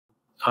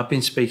I've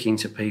been speaking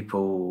to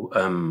people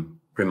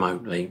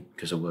remotely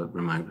because I work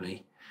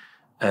remotely,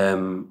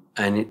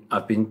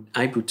 I've been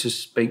able to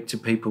speak to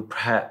people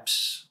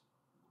perhaps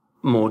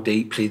more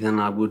deeply than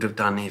I would have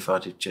done if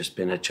I'd have just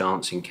been a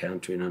chance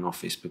encounter in an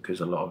office, because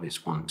a lot of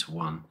it's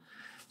one-to-one.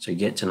 So you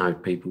get to know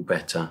people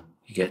better.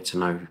 You get to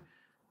know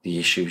the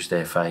issues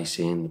they're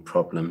facing, the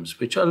problems,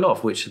 which a lot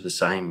of which are the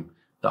same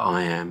that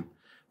I am.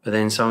 But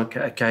then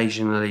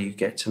occasionally you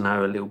get to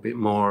know a little bit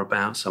more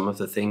about some of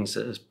the things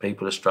that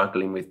people are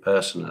struggling with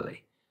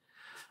personally.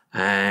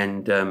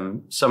 And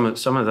some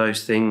of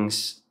those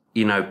things,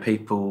 you know,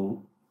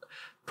 people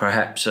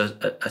perhaps are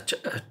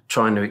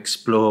trying to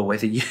explore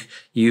whether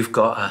you've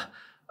got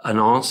an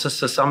answer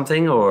to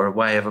something or a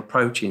way of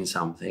approaching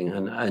something.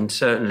 And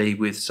certainly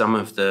with some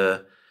of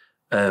the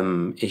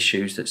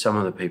issues that some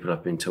of the people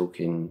I've been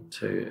talking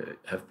to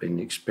have been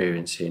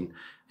experiencing,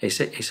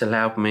 it's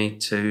allowed me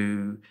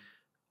to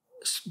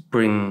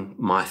bring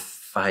my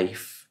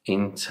faith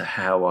into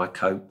how I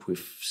cope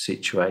with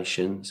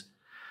situations.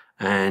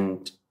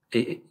 And,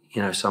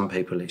 some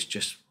people it's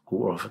just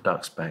water off a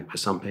duck's back, but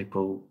some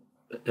people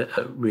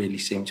really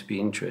seem to be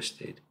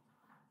interested.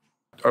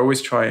 I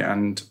always try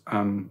and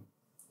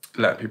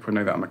let people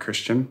know that I'm a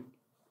Christian,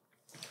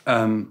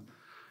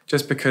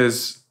 just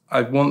because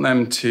I want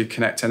them to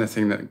connect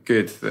anything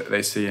good that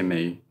they see in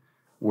me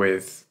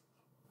with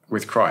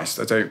Christ.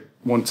 I don't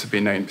want to be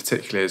known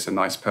particularly as a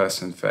nice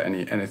person for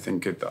anything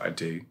good that I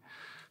do,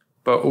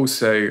 but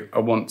also I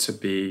want to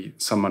be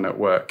someone at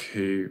work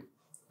who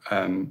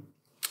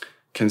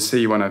can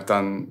see when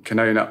can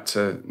own up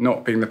to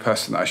not being the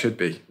person that I should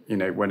be,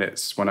 when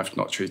I've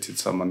not treated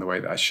someone the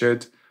way that I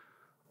should,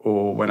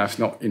 or when I've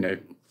not, the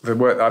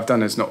work that I've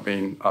done has not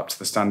been up to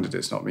the standard,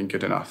 it's not been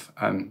good enough.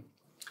 And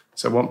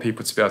so I want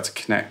people to be able to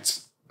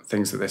connect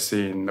things that they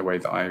see in the way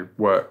that I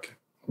work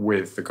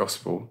with the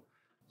gospel.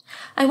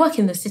 I work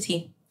in the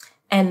city,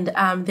 and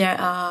there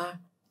are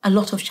a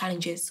lot of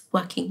challenges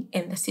working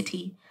in the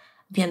city.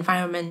 The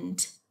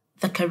environment,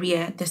 the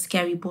career, the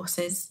scary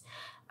bosses,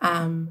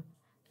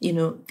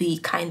 the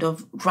kind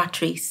of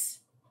rat race,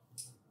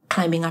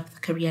 climbing up the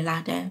career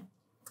ladder,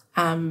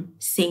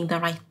 saying the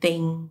right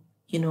thing,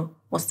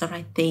 what's the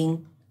right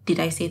thing? Did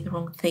I say the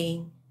wrong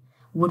thing?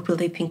 What will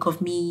they think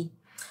of me?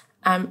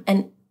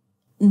 And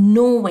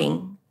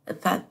knowing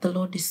that the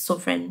Lord is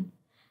sovereign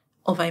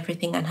over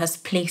everything and has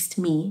placed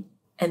me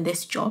in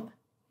this job,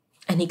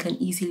 and he can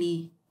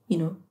easily,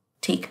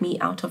 take me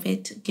out of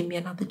it, give me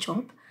another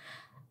job,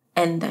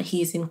 and that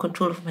he is in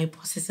control of my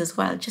bosses as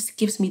well, just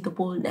gives me the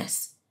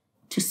boldness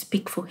to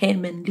speak for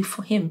him and live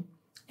for him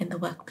in the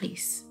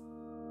workplace.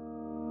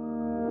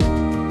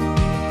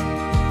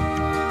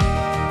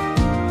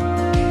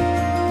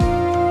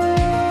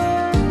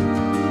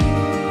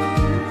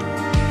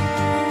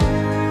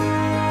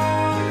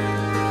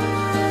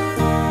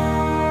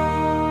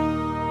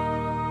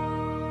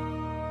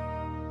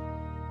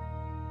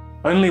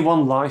 Only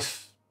one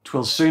life,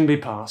 'twill soon be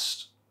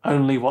past.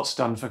 Only what's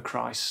done for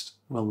Christ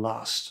will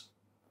last.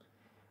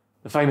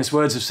 The famous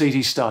words of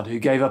C.T. Studd, who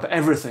gave up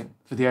everything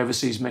for the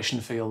overseas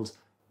mission field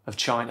of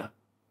China.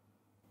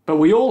 But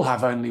we all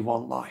have only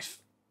one life.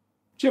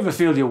 Do you ever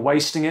feel you're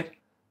wasting it?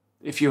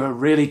 If you were a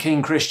really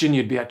keen Christian,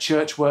 you'd be a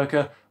church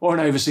worker or an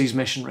overseas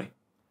missionary.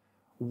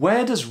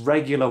 Where does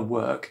regular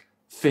work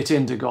fit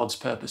into God's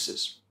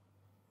purposes?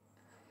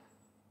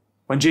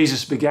 When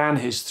Jesus began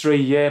his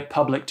 3-year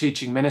public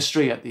teaching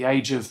ministry at the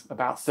age of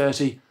about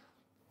 30,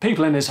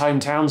 people in his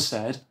hometown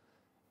said,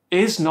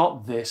 "Is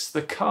not this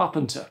the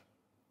carpenter?"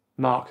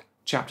 Mark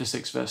chapter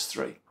 6, verse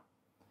 3.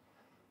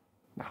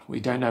 Now, we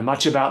don't know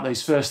much about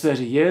these first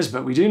 30 years,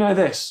 but we do know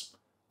this,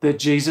 that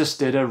Jesus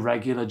did a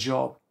regular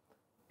job.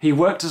 He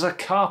worked as a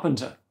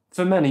carpenter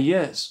for many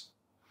years.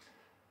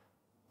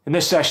 In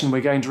this session,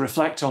 we're going to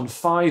reflect on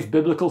 5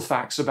 biblical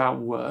facts about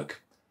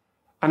work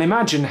and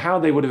imagine how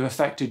they would have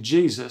affected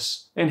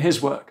Jesus in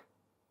his work.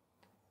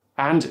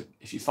 And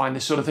if you find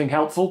this sort of thing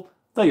helpful,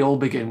 they all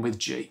begin with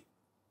G.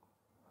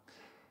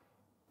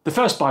 The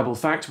first Bible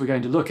fact we're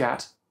going to look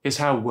at is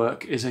how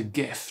work is a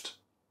gift.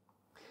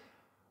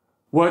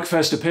 Work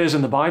first appears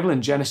in the Bible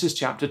in Genesis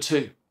chapter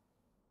 2.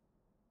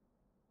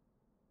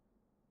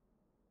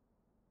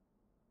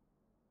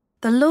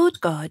 The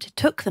Lord God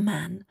took the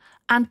man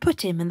and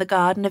put him in the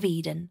Garden of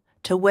Eden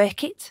to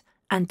work it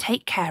and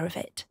take care of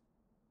it.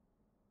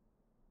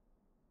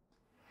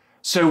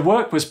 So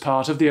work was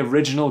part of the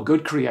original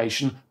good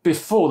creation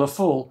before the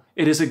fall.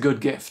 It is a good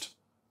gift.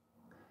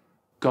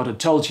 God had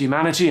told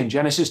humanity in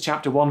Genesis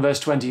chapter 1 verse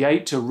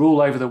 28 to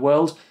rule over the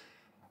world.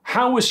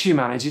 How was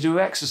humanity to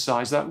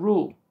exercise that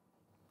rule?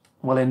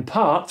 Well, in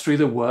part through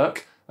the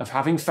work of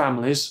having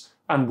families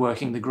and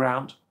working the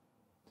ground.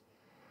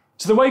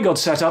 So the way God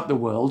set up the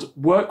world,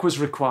 work was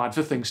required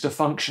for things to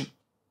function.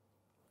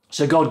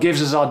 So God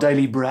gives us our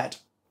daily bread.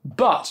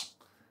 But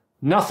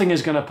nothing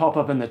is going to pop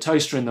up in the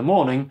toaster in the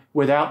morning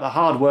without the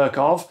hard work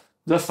of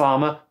the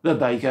farmer, the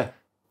baker,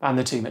 and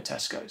the team at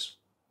Tesco's.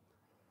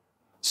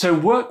 So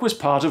work was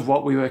part of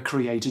what we were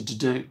created to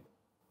do,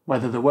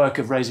 whether the work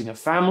of raising a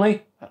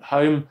family at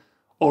home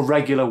or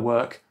regular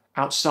work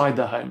outside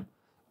the home,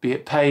 be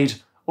it paid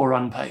or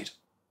unpaid.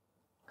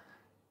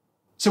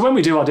 So when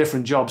we do our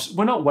different jobs,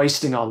 we're not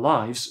wasting our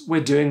lives,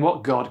 we're doing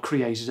what God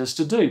created us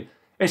to do.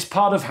 It's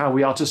part of how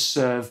we are to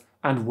serve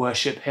and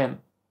worship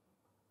him.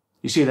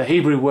 You see, the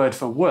Hebrew word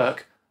for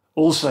work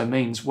also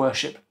means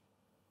worship.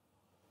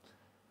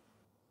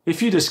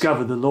 If you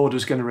discovered the Lord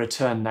was going to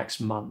return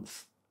next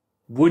month,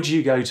 would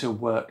you go to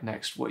work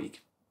next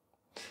week?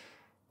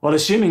 Well,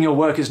 assuming your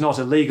work is not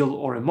illegal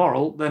or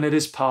immoral, then it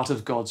is part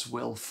of God's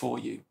will for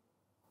you.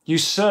 You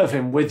serve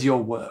him with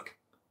your work,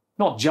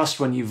 not just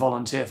when you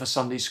volunteer for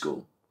Sunday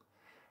school.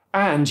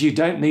 And you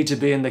don't need to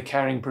be in the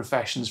caring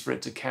professions for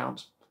it to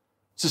count.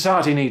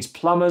 Society needs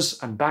plumbers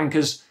and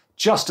bankers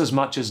just as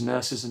much as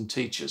nurses and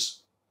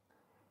teachers.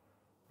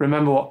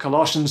 Remember what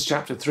Colossians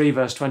chapter 3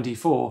 verse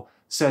 24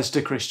 says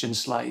to Christian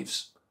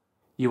slaves.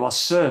 You are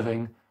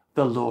serving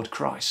the Lord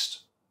Christ.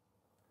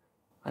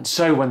 And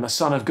so when the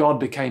Son of God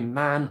became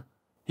man,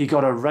 he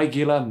got a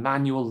regular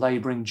manual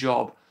labouring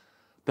job.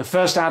 The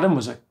first Adam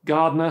was a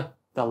gardener,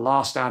 the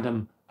last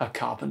Adam a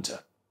carpenter.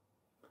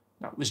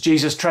 Now, was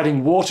Jesus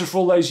treading water for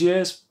all those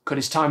years? Could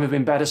his time have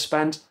been better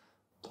spent?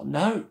 Well,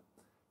 no.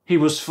 He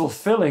was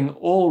fulfilling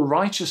all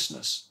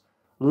righteousness,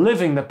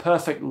 living the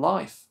perfect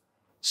life,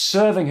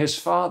 serving his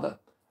Father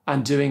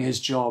and doing his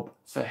job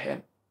for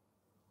him.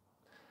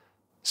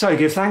 So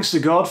give thanks to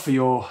God for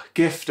your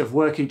gift of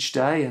work each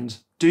day and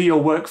do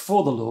your work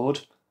for the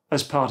Lord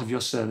as part of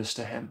your service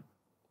to him.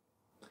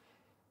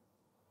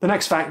 The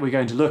next fact we're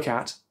going to look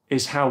at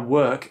is how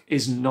work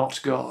is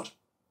not God.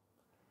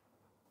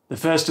 The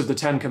first of the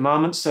 10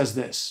 Commandments says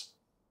this: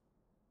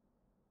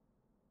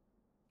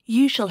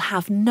 You shall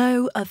have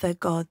no other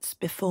gods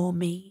before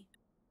me.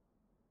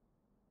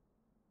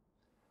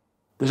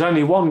 There's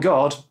only one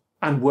God,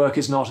 and work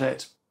is not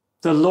it.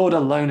 The Lord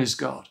alone is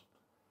God.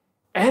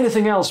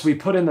 Anything else we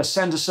put in the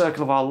centre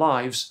circle of our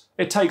lives,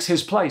 it takes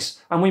his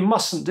place, and we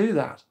mustn't do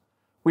that.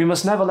 We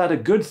must never let a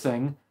good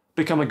thing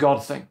become a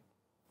God thing.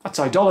 That's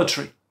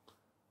idolatry.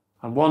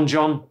 And 1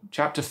 John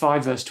chapter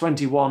 5 verse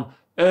 21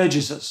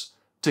 urges us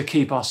to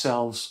keep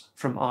ourselves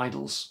from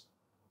idols.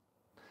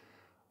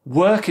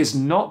 Work is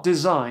not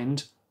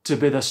designed to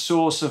be the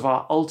source of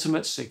our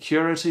ultimate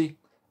security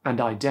and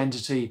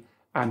identity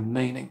and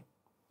meaning.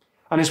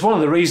 And it's one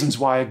of the reasons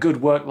why a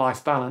good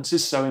work-life balance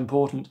is so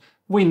important.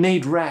 We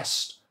need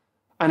rest,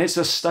 and it's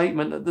a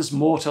statement that there's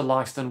more to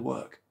life than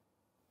work.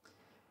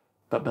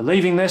 But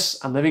believing this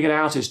and living it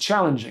out is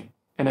challenging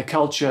in a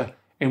culture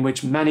in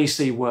which many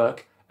see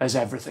work as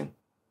everything.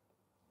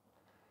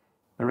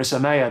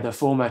 Marissa Mayer, the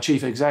former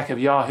chief exec of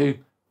Yahoo,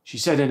 she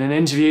said in an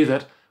interview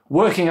that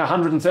working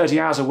 130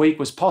 hours a week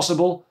was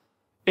possible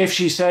if,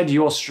 she said,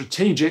 you're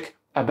strategic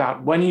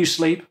about when you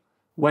sleep,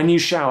 when you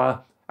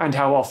shower, and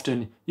how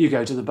often you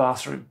go to the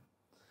bathroom.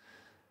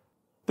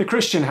 The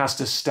Christian has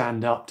to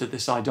stand up to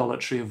this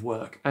idolatry of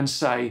work and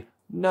say,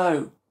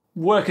 no,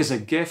 work is a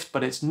gift,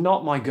 but it's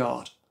not my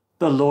God.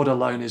 The Lord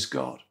alone is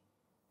God.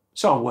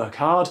 So I'll work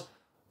hard,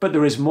 but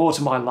there is more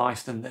to my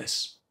life than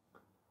this.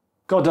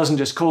 God doesn't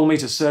just call me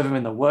to serve him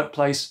in the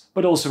workplace,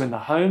 but also in the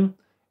home,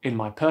 in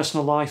my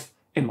personal life,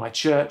 in my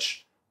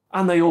church,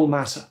 and they all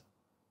matter.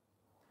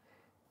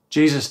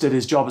 Jesus did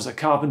his job as a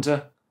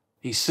carpenter.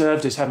 He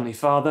served his heavenly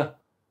Father.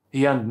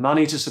 He earned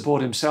money to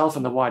support himself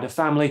and the wider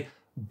family,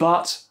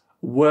 but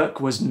work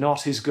was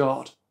not his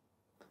God.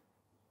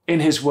 In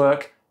his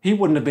work, he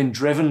wouldn't have been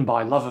driven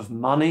by love of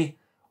money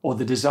or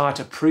the desire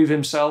to prove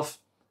himself.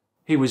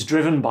 He was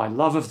driven by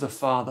love of the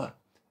Father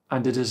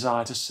and a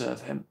desire to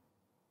serve him.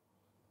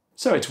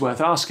 So it's worth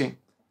asking,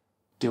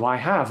 do I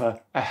have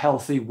a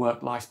healthy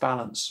work-life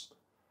balance?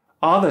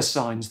 Are there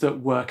signs that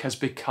work has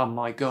become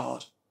my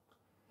God?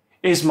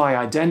 Is my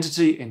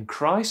identity in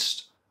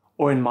Christ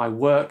or in my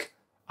work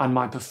and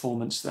my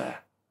performance there?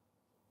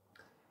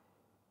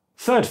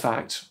 Third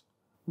fact,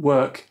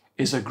 work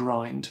is a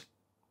grind.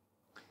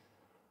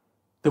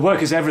 The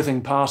Work is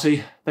Everything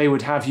party, they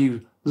would have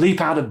you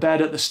leap out of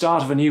bed at the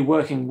start of a new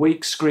working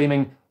week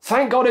screaming,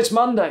 "Thank God it's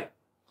Monday!"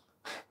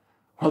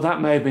 Well,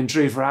 that may have been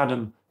true for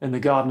Adam in the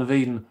Garden of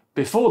Eden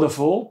before the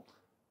fall,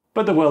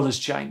 but the world has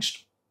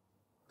changed.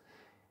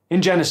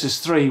 In Genesis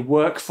 3,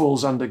 work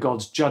falls under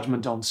God's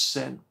judgment on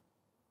sin.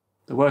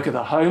 The work of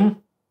the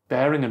home,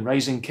 bearing and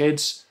raising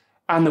kids,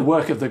 and the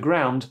work of the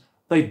ground,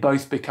 they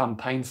both become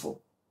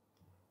painful.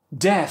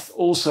 Death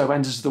also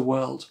enters the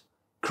world,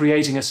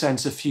 creating a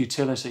sense of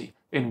futility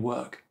in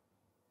work.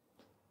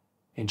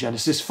 In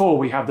Genesis 4,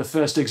 we have the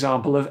first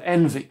example of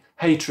envy,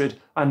 hatred,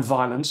 and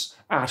violence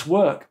at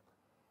work.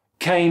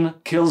 Cain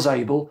kills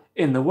Abel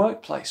in the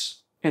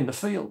workplace, in the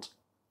field.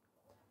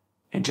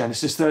 In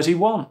Genesis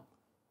 31,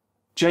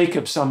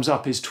 Jacob sums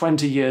up his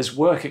 20 years'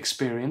 work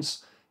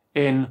experience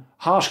in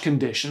harsh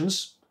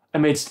conditions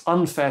amidst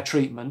unfair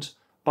treatment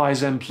by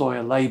his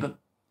employer Laban.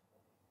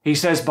 He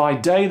says, "By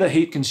day the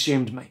heat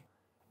consumed me,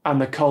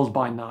 and the cold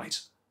by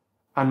night,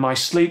 and my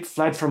sleep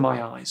fled from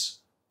my eyes.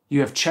 You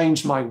have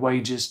changed my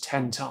wages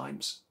 10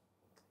 times.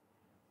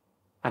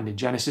 And in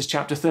Genesis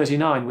chapter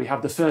 39, we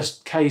have the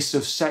first case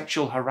of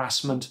sexual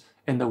harassment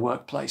in the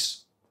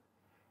workplace.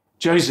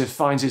 Joseph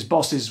finds his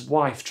boss's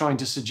wife trying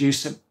to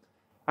seduce him,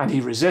 and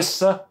he resists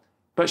her,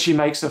 but she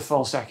makes a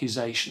false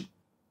accusation.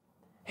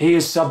 He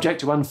is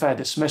subject to unfair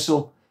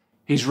dismissal,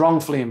 he's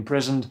wrongfully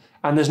imprisoned,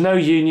 and there's no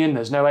union,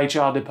 there's no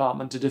HR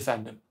department to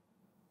defend him.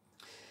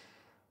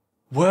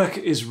 Work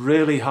is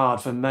really hard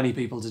for many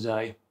people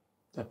today.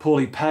 They're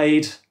poorly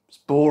paid, it's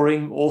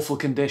boring, awful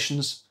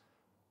conditions.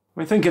 I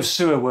mean, think of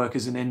sewer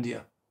workers in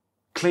India,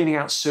 cleaning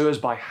out sewers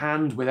by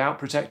hand without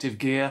protective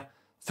gear,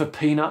 for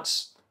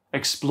peanuts,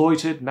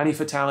 exploited, many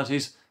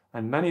fatalities,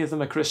 and many of them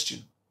are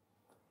Christian.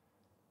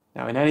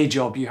 Now, in any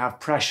job, you have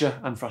pressure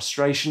and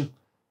frustration.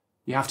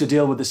 You have to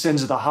deal with the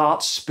sins of the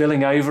heart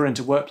spilling over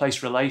into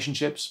workplace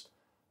relationships,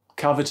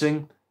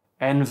 coveting,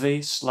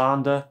 envy,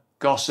 slander,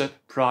 gossip,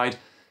 pride.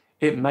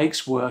 It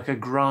makes work a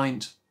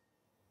grind.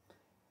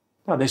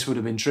 Now, this would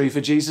have been true for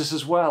Jesus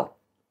as well,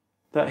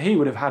 that he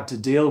would have had to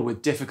deal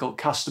with difficult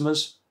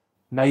customers,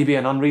 maybe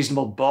an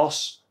unreasonable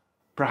boss,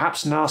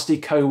 perhaps nasty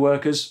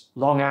co-workers,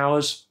 long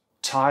hours,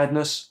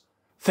 tiredness,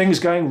 things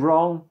going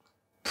wrong,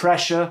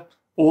 pressure,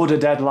 order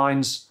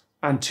deadlines,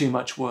 and too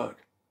much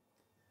work.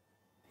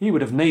 He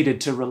would have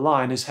needed to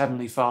rely on his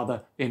Heavenly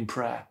Father in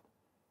prayer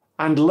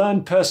and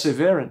learn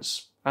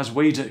perseverance as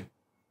we do.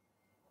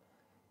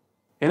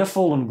 In a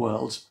fallen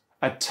world,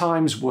 at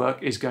times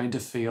work is going to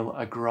feel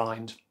a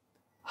grind.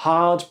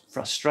 Hard,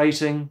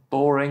 frustrating,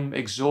 boring,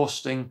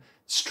 exhausting,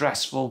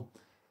 stressful.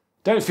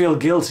 Don't feel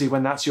guilty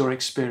when that's your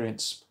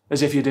experience,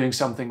 as if you're doing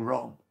something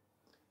wrong.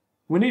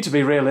 We need to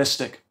be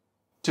realistic,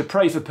 to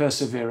pray for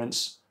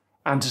perseverance,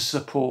 and to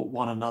support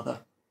one another.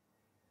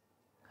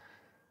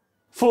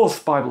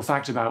 Fourth Bible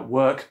fact about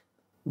work: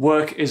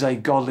 work is a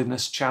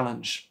godliness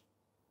challenge.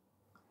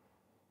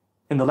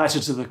 In the letter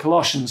to the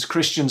Colossians,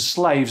 Christian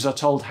slaves are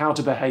told how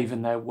to behave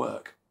in their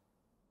work.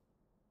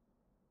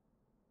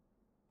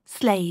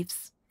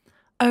 Slaves,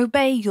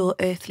 obey your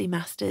earthly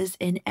masters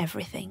in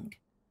everything,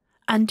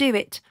 and do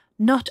it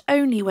not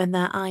only when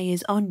their eye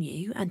is on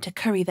you and to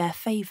curry their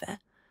favour,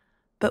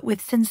 but with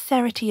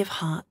sincerity of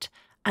heart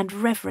and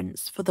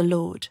reverence for the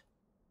Lord.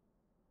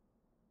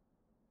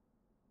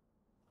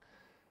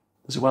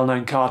 There's a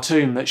well-known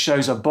cartoon that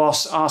shows a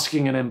boss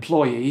asking an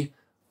employee,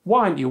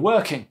 "Why aren't you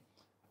working?"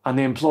 And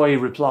the employee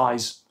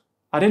replies,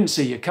 "I didn't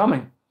see you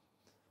coming."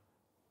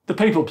 The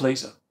people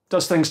pleaser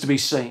does things to be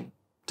seen,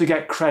 to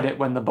get credit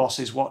when the boss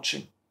is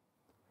watching.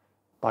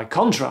 By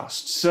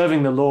contrast,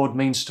 serving the Lord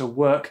means to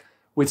work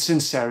with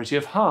sincerity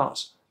of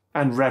heart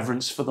and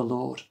reverence for the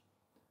Lord.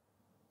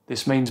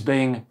 This means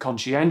being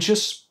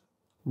conscientious,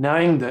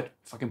 knowing that,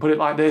 if I can put it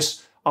like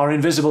this, our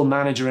invisible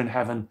manager in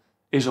heaven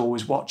is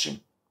always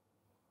watching.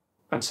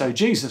 And so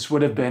Jesus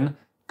would have been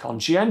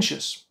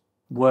conscientious,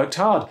 worked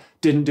hard,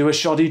 didn't do a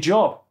shoddy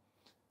job.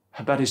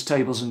 I bet his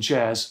tables and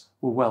chairs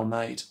were well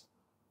made.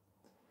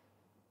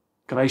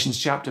 Galatians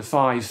chapter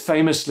 5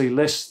 famously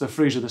lists the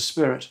fruit of the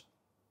Spirit.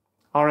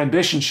 Our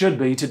ambition should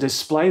be to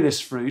display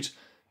this fruit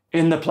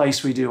in the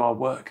place we do our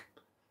work,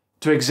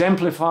 to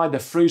exemplify the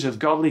fruit of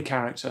godly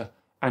character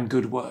and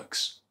good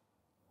works.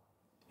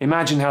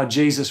 Imagine how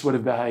Jesus would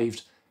have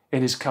behaved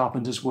in his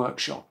carpenter's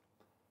workshop.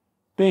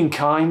 Being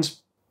kind,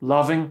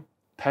 loving,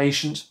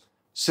 patient,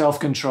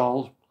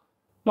 self-controlled,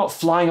 not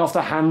flying off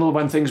the handle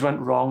when things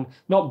went wrong,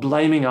 not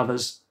blaming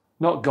others,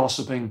 not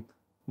gossiping,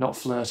 not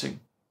flirting.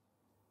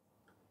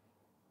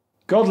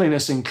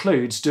 Godliness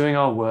includes doing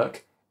our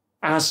work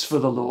as for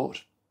the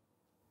Lord.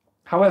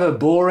 However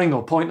boring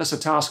or pointless a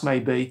task may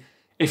be,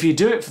 if you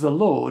do it for the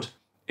Lord,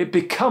 it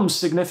becomes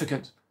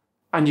significant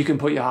and you can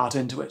put your heart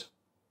into it.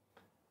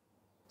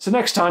 So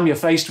next time you're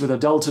faced with a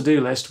dull to-do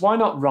list, why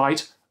not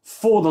write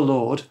 "for the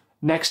Lord"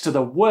 next to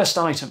the worst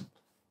item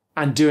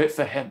and do it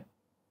for him?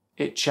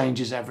 It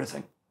changes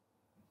everything.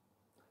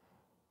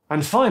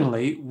 And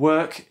finally,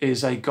 work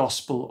is a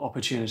gospel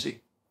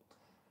opportunity.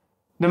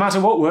 No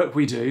matter what work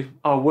we do,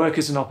 our work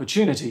is an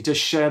opportunity to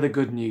share the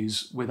good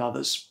news with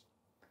others.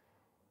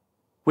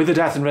 With the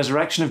death and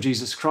resurrection of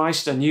Jesus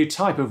Christ, a new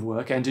type of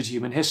work entered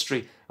human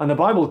history, and the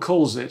Bible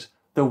calls it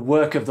the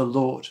work of the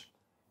Lord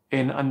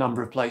in a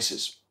number of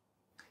places.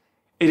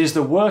 It is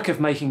the work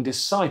of making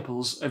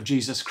disciples of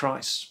Jesus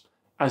Christ,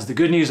 as the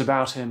good news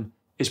about him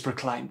is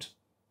proclaimed.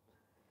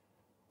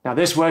 Now,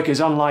 this work is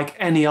unlike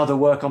any other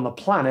work on the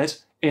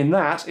planet in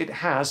that it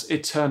has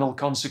eternal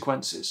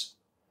consequences.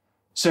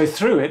 So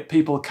through it,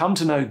 people come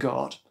to know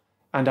God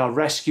and are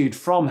rescued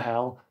from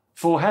hell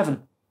for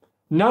heaven.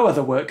 No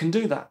other work can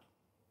do that.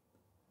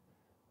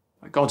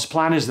 God's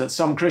plan is that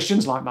some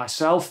Christians, like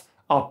myself,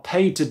 are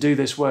paid to do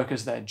this work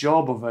as their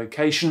job or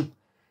vocation,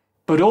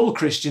 but all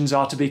Christians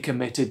are to be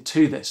committed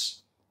to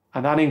this,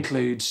 and that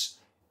includes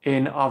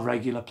in our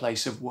regular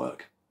place of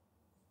work.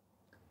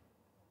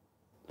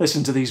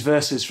 Listen to these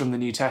verses from the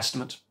New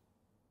Testament.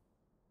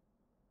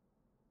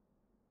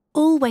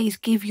 Always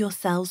give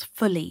yourselves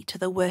fully to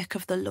the work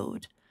of the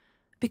Lord,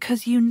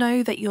 because you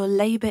know that your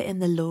labour in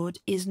the Lord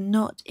is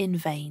not in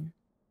vain.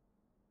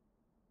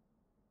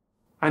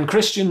 And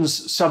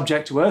Christians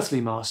subject to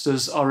earthly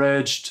masters are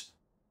urged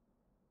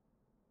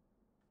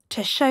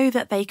to show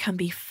that they can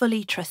be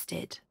fully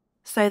trusted,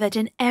 so that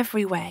in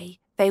every way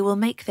They will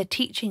make the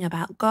teaching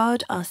about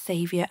God, our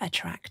Saviour,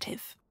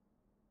 attractive.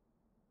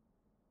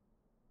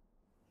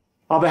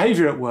 Our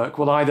behaviour at work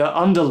will either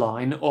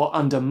underline or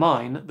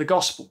undermine the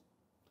gospel.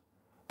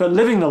 But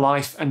living the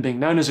life and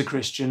being known as a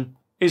Christian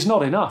is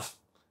not enough.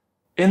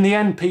 In the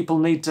end, people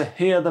need to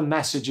hear the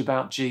message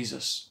about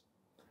Jesus.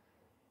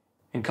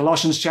 In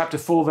Colossians chapter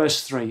 4,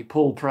 verse 3,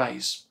 Paul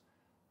prays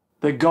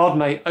that God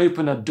may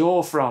open a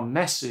door for our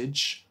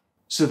message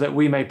so that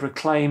we may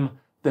proclaim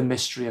the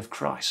mystery of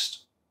Christ.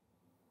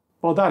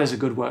 Well, that is a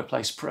good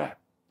workplace prayer.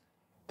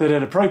 That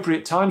at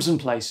appropriate times and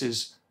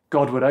places,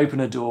 God would open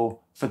a door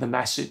for the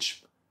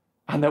message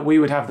and that we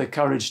would have the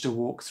courage to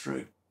walk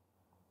through.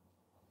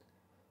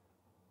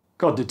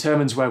 God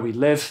determines where we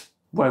live,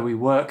 where we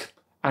work,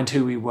 and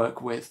who we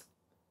work with.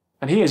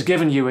 And He has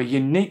given you a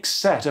unique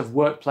set of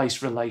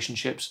workplace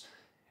relationships.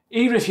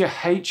 Even if you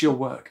hate your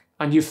work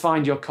and you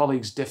find your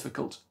colleagues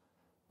difficult,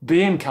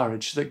 be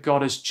encouraged that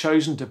God has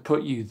chosen to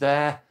put you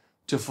there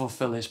to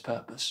fulfill His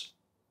purpose.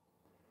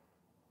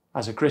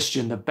 As a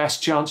Christian, the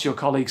best chance your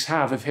colleagues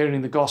have of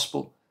hearing the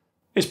gospel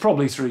is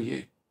probably through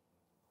you.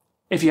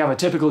 If you have a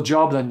typical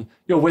job, then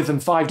you're with them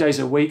 5 days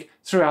a week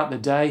throughout the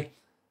day.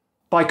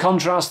 By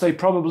contrast, they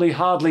probably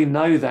hardly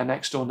know their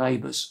next-door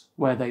neighbours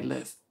where they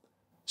live.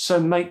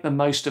 So make the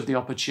most of the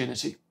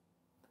opportunity.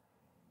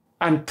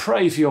 And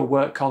pray for your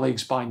work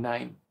colleagues by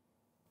name.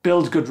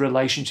 Build good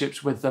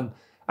relationships with them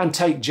and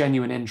take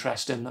genuine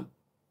interest in them.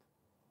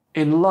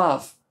 In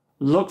love,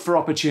 look for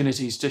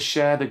opportunities to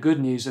share the good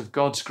news of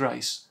God's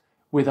grace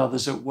with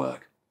others at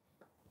work.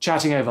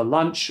 Chatting over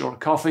lunch or a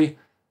coffee,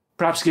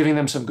 perhaps giving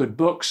them some good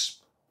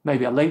books,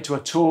 maybe a link to a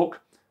talk,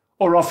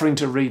 or offering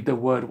to read the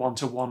Word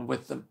one-to-one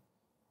with them.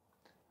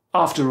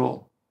 After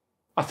all,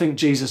 I think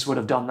Jesus would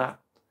have done that.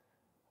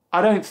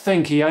 I don't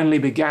think He only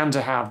began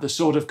to have the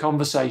sort of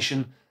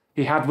conversation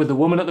He had with the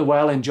woman at the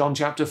well in John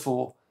chapter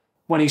 4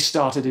 when He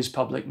started His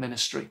public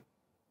ministry.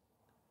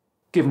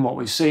 Given what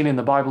we've seen in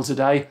the Bible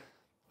today,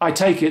 I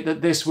take it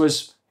that it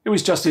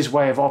was just His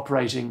way of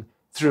operating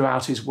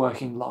throughout His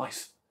working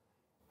life,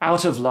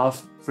 out of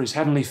love for His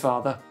Heavenly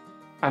Father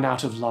and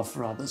out of love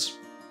for others.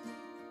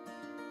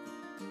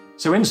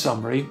 So in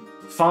summary,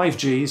 5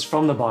 G's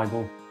from the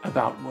Bible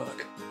about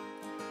work.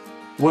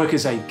 Work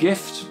is a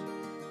gift,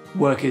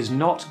 work is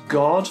not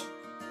God,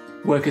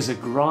 work is a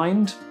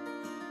grind,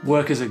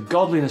 work is a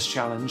godliness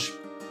challenge,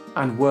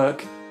 and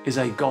work is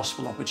a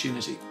gospel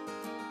opportunity.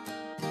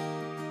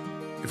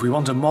 If we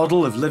want a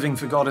model of living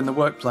for God in the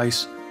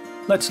workplace,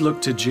 let's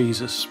look to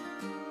Jesus,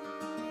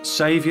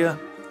 Saviour,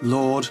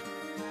 Lord,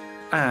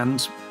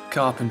 and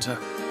Carpenter.